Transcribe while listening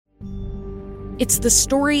It's the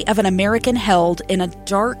story of an American held in a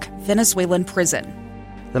dark Venezuelan prison.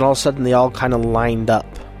 Then all of a sudden they all kind of lined up.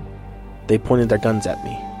 They pointed their guns at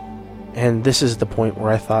me. And this is the point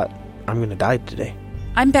where I thought, I'm going to die today.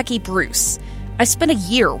 I'm Becky Bruce. I spent a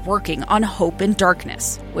year working on Hope in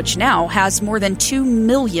Darkness, which now has more than 2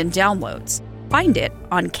 million downloads. Find it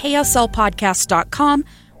on kslpodcast.com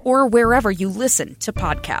or wherever you listen to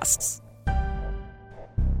podcasts.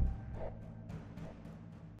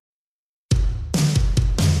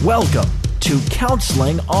 Welcome to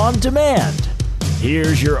Counseling on Demand.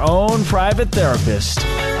 Here's your own private therapist.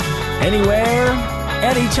 Anywhere,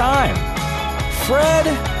 anytime. Fred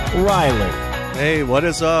Riley. Hey, what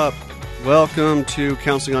is up? Welcome to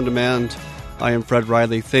Counseling on Demand. I am Fred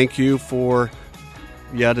Riley. Thank you for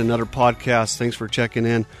yet another podcast. Thanks for checking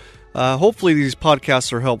in. Hopefully these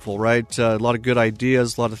podcasts are helpful, right? A lot of good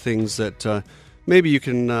ideas, a lot of things that maybe you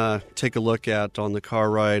can take a look at on the car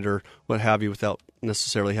ride or what have you without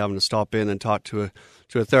necessarily having to stop in and talk to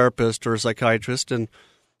a therapist or a psychiatrist. And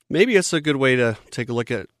maybe it's a good way to take a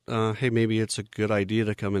look at, hey, maybe it's a good idea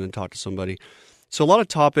to come in and talk to somebody. So a lot of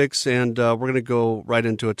topics, and we're going to go right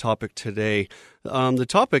into a topic today. The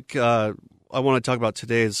topic I want to talk about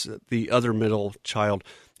today is the other middle child.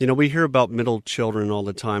 You know, we hear about middle children all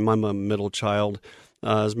the time. I'm a middle child.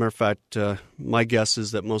 As a matter of fact, my guess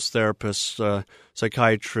is that most therapists,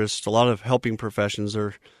 psychiatrists, a lot of helping professions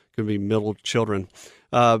are going to be middle children.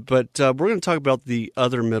 But we're going to talk about the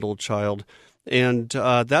other middle child. And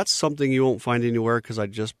that's something you won't find anywhere because I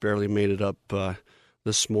just barely made it up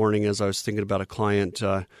this morning as I was thinking about a client,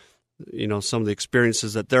 some of the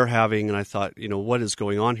experiences that they're having. And I thought, what is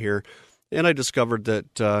going on here? And I discovered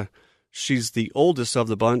that she's the oldest of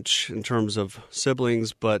the bunch in terms of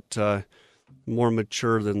siblings, but more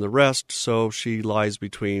mature than the rest. So she lies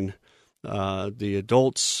between the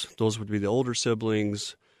adults. Those would be the older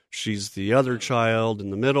siblings. She's the other child in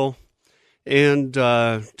the middle and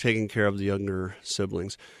taking care of the younger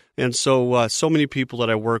siblings. And so many people that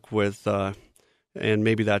I work with, and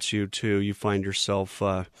maybe that's you too, you find yourself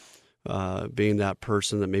being that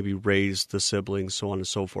person that maybe raised the siblings, so on and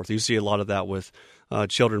so forth. You see a lot of that with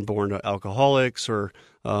children born to alcoholics or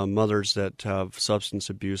mothers that have substance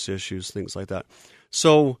abuse issues, things like that.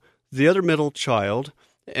 So the other middle child,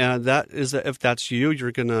 and that is, if that's you,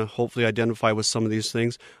 you're going to hopefully identify with some of these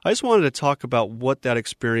things. I just wanted to talk about what that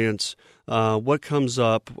experience, what comes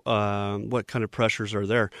up, what kind of pressures are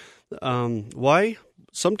there. Why?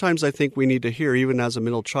 Sometimes I think we need to hear, even as a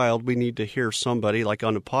middle child, we need to hear somebody, like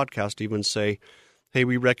on a podcast, even say, hey,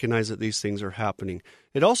 we recognize that these things are happening.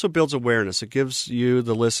 It also builds awareness. It gives you,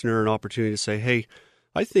 the listener, an opportunity to say, hey,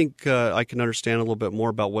 I think I can understand a little bit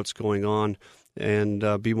more about what's going on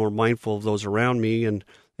and be more mindful of those around me and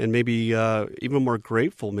maybe even more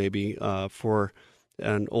grateful maybe for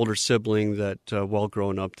an older sibling that while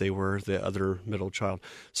growing up they were the other middle child.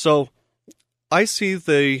 So I see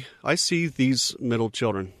these middle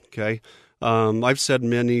children, okay? I've said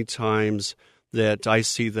many times that I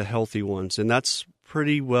see the healthy ones, and that's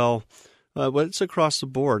pretty well, but it's across the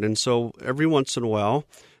board. And so every once in a while,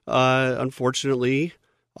 unfortunately,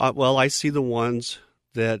 I see the ones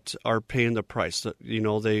that are paying the price.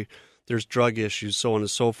 There's drug issues, so on and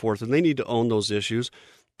so forth, and they need to own those issues.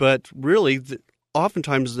 But really,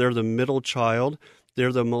 oftentimes they're the middle child.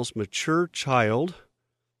 They're the most mature child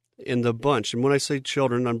in the bunch. And when I say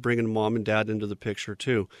children, I'm bringing mom and dad into the picture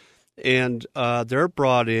too. And they're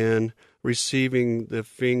brought in receiving the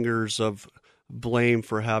fingers of blame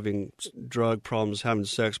for having drug problems, having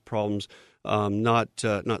sex problems, not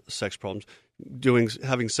sex problems,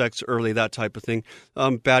 having sex early, that type of thing,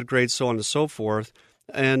 bad grades, so on and so forth.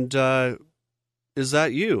 And is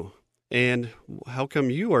that you? And how come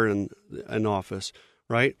you are in an office,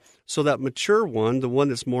 right? So that mature one, the one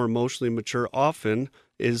that's more emotionally mature, often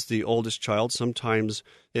is the oldest child. Sometimes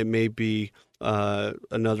it may be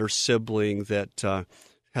another sibling that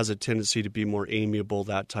has a tendency to be more amiable,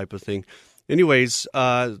 that type of thing. Anyways,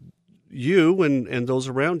 you and those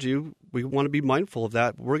around you, we want to be mindful of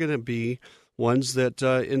that. We're going to be ones that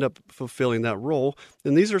end up fulfilling that role.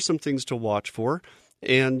 And these are some things to watch for.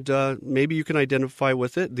 And maybe you can identify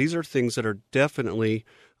with it. These are things that are definitely,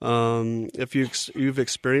 if you've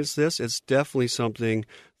experienced this, it's definitely something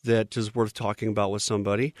that is worth talking about with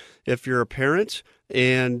somebody. If you're a parent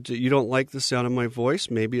and you don't like the sound of my voice,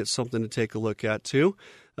 maybe it's something to take a look at too.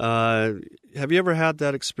 Have you ever had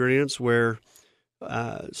that experience where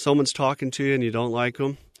someone's talking to you and you don't like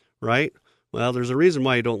them, right? Well, there's a reason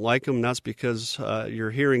why you don't like them, and that's because you're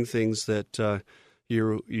hearing things that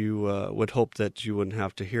you would hope that you wouldn't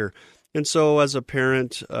have to hear. And so as a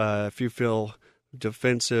parent, if you feel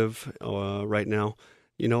defensive right now,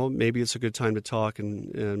 maybe it's a good time to talk,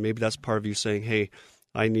 and maybe that's part of you saying, hey,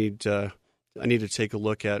 I need to take a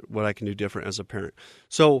look at what I can do different as a parent.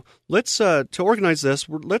 So let's, to organize this,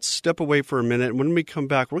 let's step away for a minute. And when we come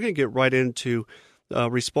back, we're going to get right into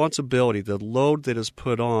responsibility, the load that is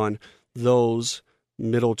put on those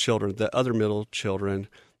middle children, the other middle children,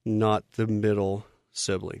 not the middle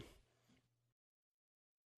sibling.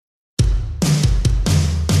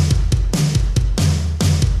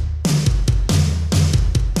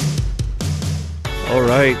 All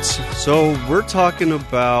right, so we're talking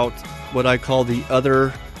about what I call the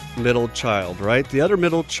other middle child, right? The other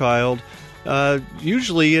middle child,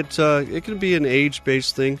 usually it can be an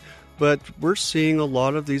age-based thing, but we're seeing a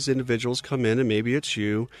lot of these individuals come in, and maybe it's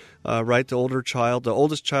you, right? The older child, the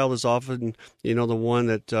oldest child is often, the one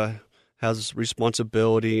that has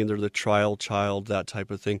responsibility, and they're the trial child, that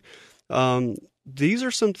type of thing. These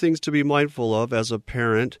are some things to be mindful of as a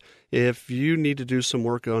parent if you need to do some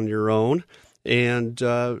work on your own. And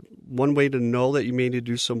one way to know that you may need to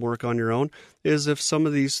do some work on your own is if some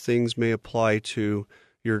of these things may apply to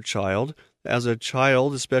your child. As a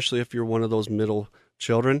child, especially if you're one of those middle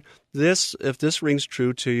children, if this rings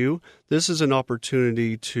true to you, this is an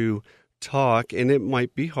opportunity to talk, and it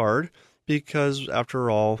might be hard because,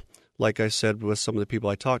 after all, like I said with some of the people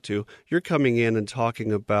I talked to, you're coming in and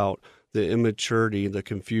talking about the immaturity, the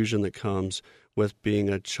confusion that comes with being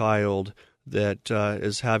a child that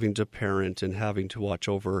is having to parent and having to watch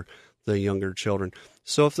over the younger children.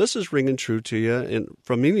 So if this is ringing true to you, and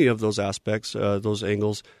from any of those aspects, those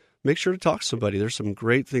angles, make sure to talk to somebody. There's some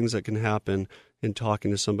great things that can happen in talking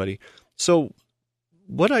to somebody. So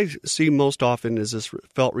what I see most often is this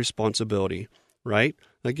felt responsibility, right?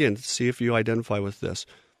 Again, see if you identify with this.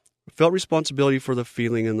 Felt responsibility for the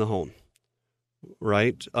feeling in the home,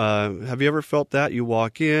 right? Have you ever felt that? You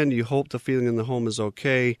walk in, you hope the feeling in the home is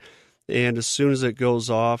okay, and as soon as it goes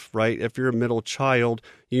off, right, if you're a middle child,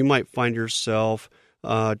 you might find yourself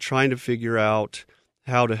trying to figure out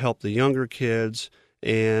how to help the younger kids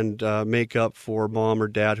and make up for mom or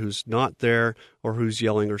dad who's not there or who's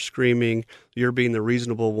yelling or screaming. You're being the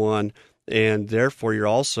reasonable one, and therefore you're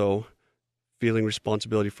also feeling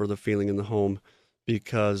responsibility for the feeling in the home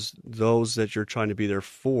because those that you're trying to be there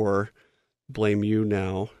for blame you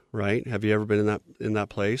now, right? Have you ever been in that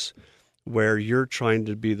place where you're trying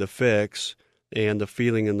to be the fix and the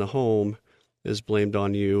feeling in the home is blamed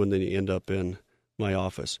on you, and then you end up in my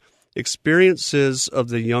office? Experiences of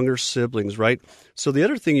the younger siblings, right? So the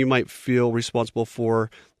other thing you might feel responsible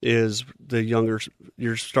for is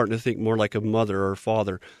you're starting to think more like a mother or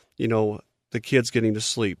father. The kids getting to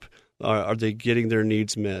sleep. Are they getting their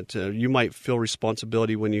needs met? You might feel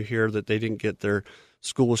responsibility when you hear that they didn't get their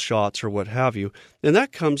school shots or what have you. And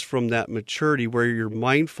that comes from that maturity where you're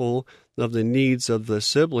mindful of the needs of the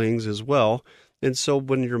siblings as well. And so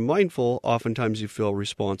when you're mindful, oftentimes you feel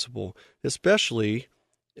responsible, especially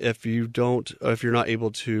if you're not able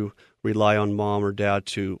to rely on mom or dad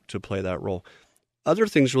to play that role. Other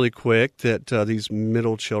things really quick that these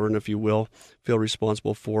middle children, if you will, feel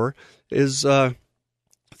responsible for is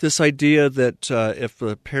this idea that if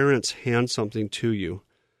the parents hand something to you,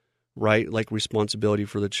 right, like responsibility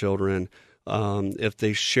for the children, if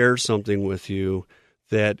they share something with you,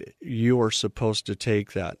 that you are supposed to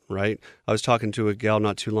take that, right? I was talking to a gal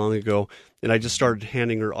not too long ago, and I just started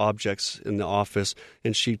handing her objects in the office,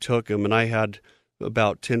 and she took them, and I had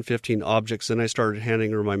about 10, 15 objects, and I started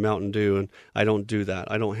handing her my Mountain Dew, and I don't do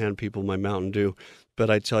that. I don't hand people my Mountain Dew. But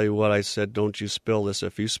I tell you what, I said, don't you spill this.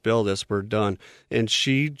 If you spill this, we're done. And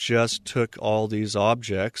she just took all these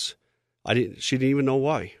objects. She didn't even know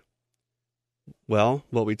why. Well,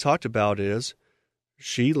 what we talked about is,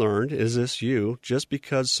 she learned, is this you? Just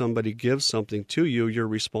because somebody gives something to you, you're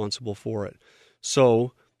responsible for it.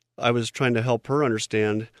 So I was trying to help her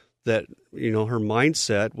understand that, her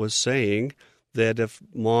mindset was saying that if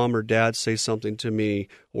mom or dad say something to me,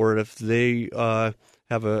 or if they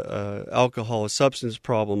have a alcohol, a substance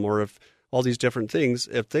problem, or if all these different things,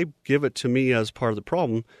 if they give it to me as part of the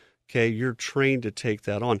problem, okay, you're trained to take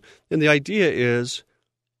that on. And the idea is,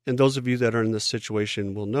 and those of you that are in this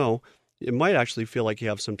situation will know, it might actually feel like you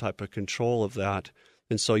have some type of control of that,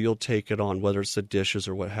 and so you'll take it on, whether it's the dishes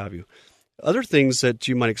or what have you. Other things that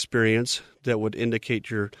you might experience that would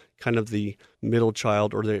indicate you're kind of the middle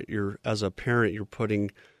child, or that you're, as a parent, you're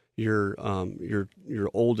putting your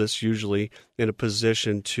oldest usually in a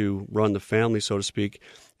position to run the family, so to speak,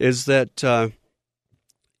 is that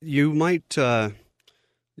you might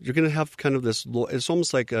you're going to have kind of this. It's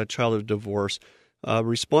almost like a child of divorce.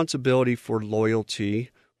 Responsibility for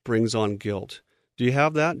loyalty brings on guilt. Do you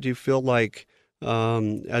have that? Do you feel like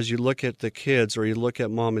as you look at the kids, or you look at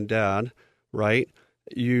mom and dad, right,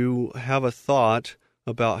 you have a thought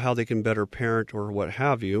about how they can better parent or what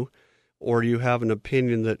have you, or you have an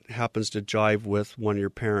opinion that happens to jive with one of your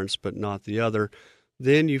parents but not the other,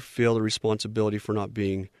 then you feel the responsibility for not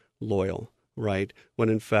being loyal, right? When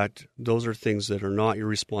in fact, those are things that are not your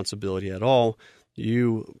responsibility at all.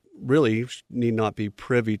 You really need not be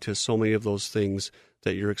privy to so many of those things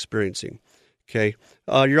that you're experiencing. Okay.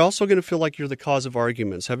 You're also going to feel like you're the cause of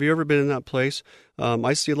arguments. Have you ever been in that place?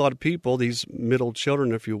 I see a lot of people, these middle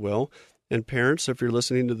children, if you will, and parents, if you're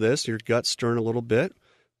listening to this, your gut's stirring a little bit.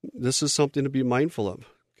 This is something to be mindful of.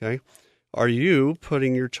 Okay. Are you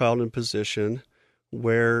putting your child in a position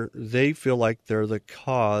where they feel like they're the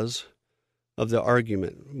cause of the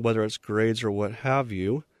argument, whether it's grades or what have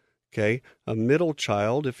you? Okay. A middle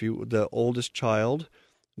child, the oldest child,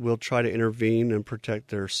 will try to intervene and protect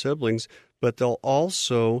their siblings, but they'll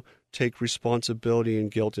also take responsibility and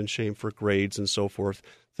guilt and shame for grades and so forth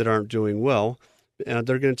that aren't doing well. And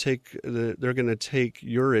they're going to take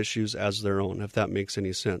your issues as their own, if that makes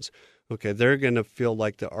any sense. Okay, they're going to feel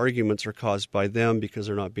like the arguments are caused by them because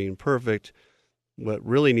they're not being perfect. What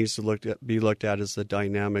really needs to be looked at is the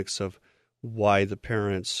dynamics of why the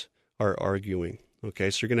parents are arguing. Okay,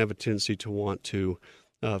 so you're going to have a tendency to want to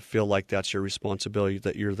feel like that's your responsibility,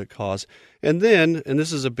 that you're the cause. And then, and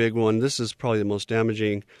this is a big one, this is probably the most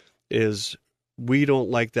damaging, is we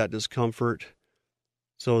don't like that discomfort.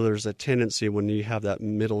 So there's a tendency when you have that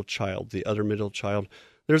middle child, the other middle child,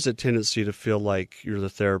 there's a tendency to feel like you're the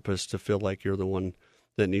therapist, to feel like you're the one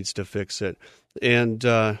that needs to fix it. And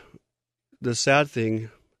the sad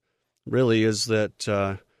thing really is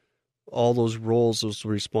that all those roles, those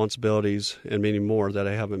responsibilities, and many more that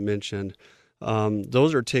I haven't mentioned,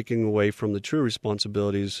 those are taking away from the true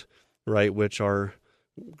responsibilities, right, which are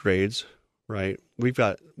grades, right? We've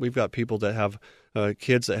got people that have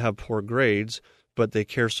kids that have poor grades, but they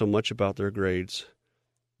care so much about their grades,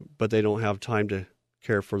 but they don't have time to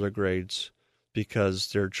care for their grades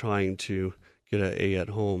because they're trying to get an A at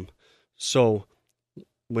home. So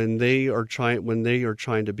when they are trying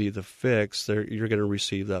to be the fix, you're going to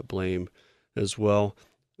receive that blame as well.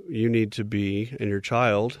 You need to be, and your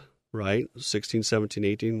child, right, 16, 17,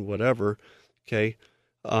 18, whatever, okay,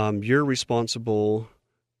 you're responsible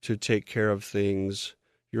to take care of things.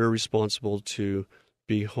 You're responsible to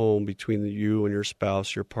be home between you and your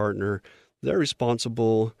spouse, your partner. They're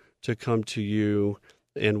responsible to come to you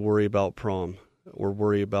and worry about prom or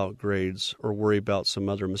worry about grades or worry about some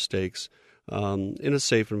other mistakes in a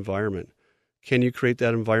safe environment. Can you create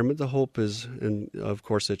that environment? The hope is, and of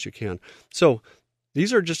course, that you can. So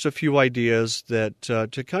these are just a few ideas that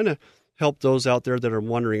to kind of help those out there that are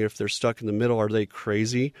wondering if they're stuck in the middle. Are they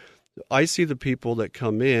crazy? I see the people that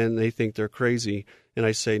come in, they think they're crazy, and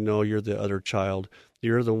I say, no, you're the other child.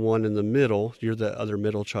 You're the one in the middle. You're the other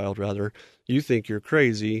middle child, rather. You think you're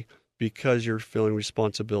crazy because you're feeling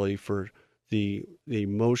responsibility for the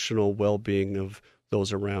emotional well-being of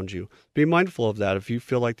those around you. Be mindful of that. If you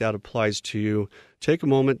feel like that applies to you, take a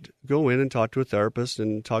moment, go in and talk to a therapist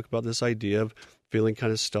and talk about this idea of feeling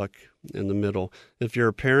kind of stuck in the middle. If you're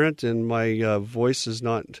a parent and my voice is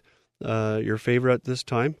not your favorite at this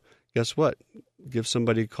time, guess what? Give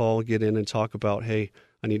somebody a call, get in and talk about, hey,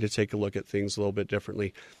 I need to take a look at things a little bit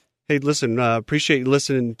differently. Hey, listen, appreciate you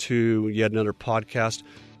listening to yet another podcast.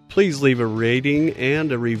 Please leave a rating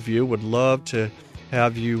and a review. Would love to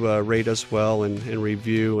have you rate us well and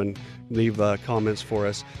review and leave comments for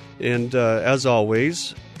us. And as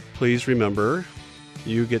always, please remember,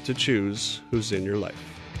 you get to choose who's in your life.